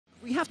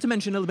we have to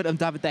mention a little bit of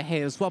David De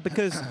Gea as well,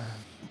 because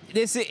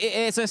it's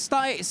a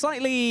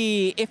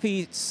slightly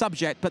iffy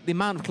subject, but the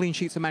amount of clean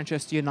sheets for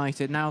Manchester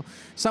United. Now,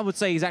 some would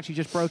say he's actually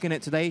just broken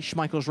it today,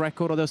 Schmeichel's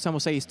record, although some will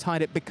say he's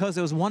tied it because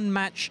there was one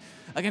match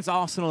against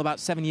Arsenal about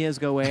 7 years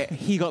ago where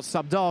he got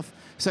subbed off.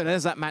 So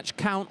does that match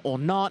count or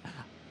not?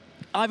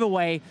 Either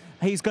way,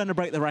 he's going to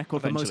break the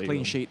record for most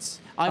clean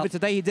sheets. Either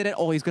today he did it,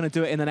 or he's going to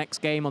do it in the next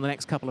game or the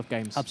next couple of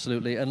games.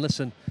 Absolutely. And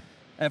listen,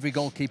 every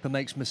goalkeeper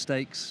makes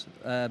mistakes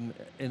in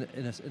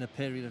a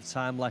period of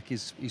time. Like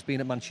he's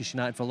been at Manchester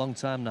United for a long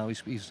time now.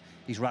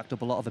 He's racked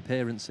up a lot of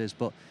appearances,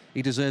 but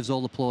he deserves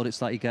all the plaudits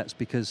that he gets,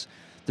 because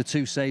the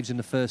 2 saves in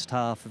the first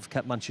half have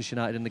kept Manchester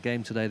United in the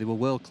game today. They were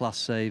world-class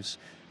saves,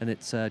 and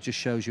it just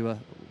shows you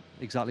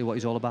exactly what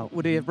he's all about.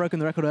 Would he have broken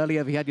the record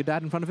earlier if he had your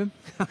dad in front of him?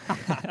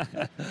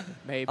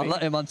 Maybe. I'll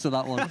let him answer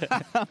that one.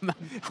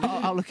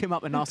 I'll look him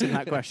up and ask him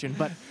that question.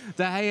 But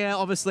De Gea,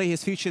 obviously,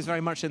 his future is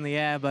very much in the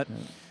air, but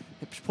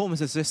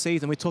performances this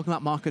season, we're talking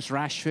about Marcus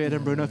Rashford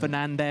and Bruno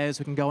Fernandes,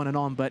 we can go on and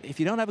on, but if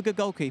you don't have a good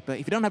goalkeeper, if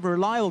you don't have a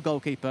reliable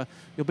goalkeeper,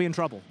 you'll be in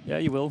trouble. Yeah,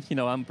 you will. You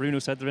know, Bruno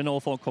said they're in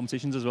all 4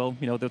 competitions as well.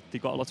 You know,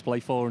 they've got a lot to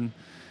play for, and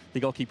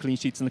they've got to keep clean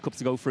sheets in the cup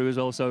to go through as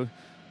well. So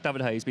David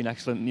De Gea has been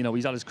excellent. You know,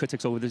 he's had his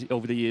critics over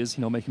the years,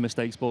 you know, making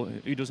mistakes, but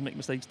who doesn't make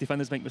mistakes?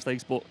 Defenders make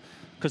mistakes, but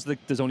because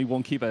there's only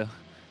one keeper,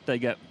 they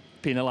get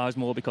penalised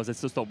more because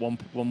it's just not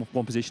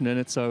one position in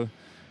it. So,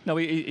 no,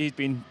 he's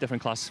been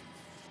different class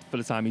for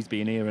the time he's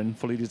been here, and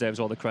fully deserves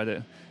all the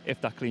credit. If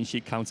that clean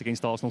sheet counts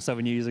against Arsenal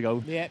 7 years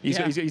ago, he's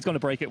going to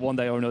break it one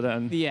day or another,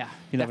 and you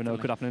never know,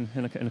 it could happen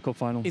in a cup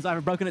final. He's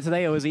either broken it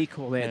today or is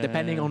equal there,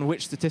 depending on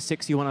which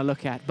statistics you want to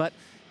look at. But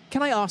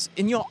can I ask,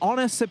 in your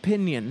honest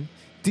opinion,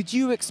 did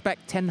you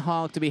expect Ten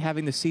Hag to be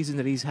having the season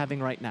that he's having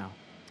right now?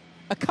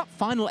 A cup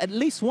final, at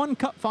least one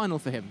cup final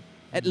for him.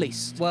 At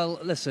least. Well,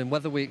 listen,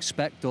 whether we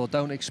expect or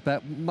don't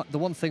expect, the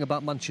one thing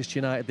about Manchester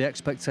United, the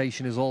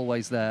expectation is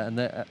always there,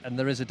 and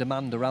there is a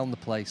demand around the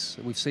place.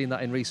 We've seen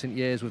that in recent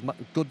years with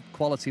good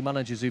quality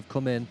managers who've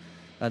come in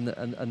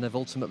and they've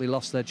ultimately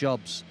lost their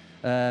jobs.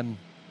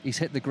 He's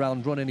hit the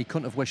ground running. He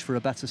couldn't have wished for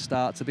a better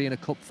start to be in a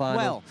cup final.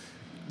 Well,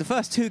 the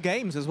first 2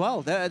 games as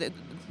well.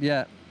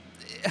 Yeah.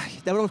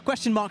 There were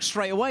question marks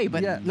straight away,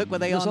 but look where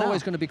they are now. There's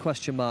always going to be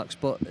question marks,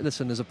 but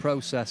listen, there's a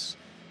process.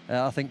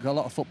 I think a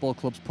lot of football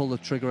clubs pull the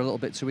trigger a little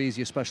bit too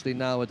easy, especially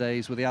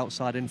nowadays with the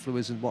outside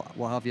influence and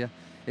what have you.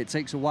 It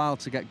takes a while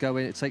to get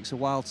going. It takes a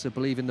while to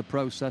believe in the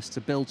process,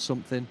 to build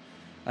something,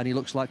 and he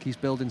looks like he's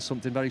building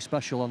something very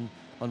special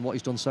on what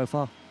he's done so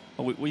far.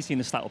 Well, we've seen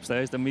the stat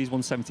upstairs. Then he's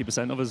won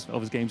 70%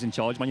 of his games in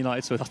charge, Man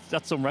United. So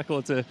that's some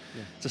record to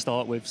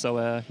start with. So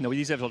you know, he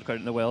deserves all the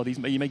credit in the world.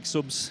 He makes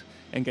subs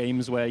in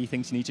games where he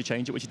thinks he needs to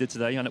change it, which he did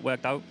today, and it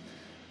worked out.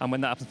 And when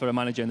that happens for a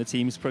manager and the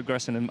team's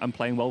progressing and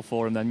playing well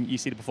for him, then you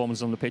see the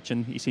performance on the pitch,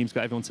 and he seems to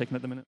get everyone ticking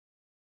at the minute.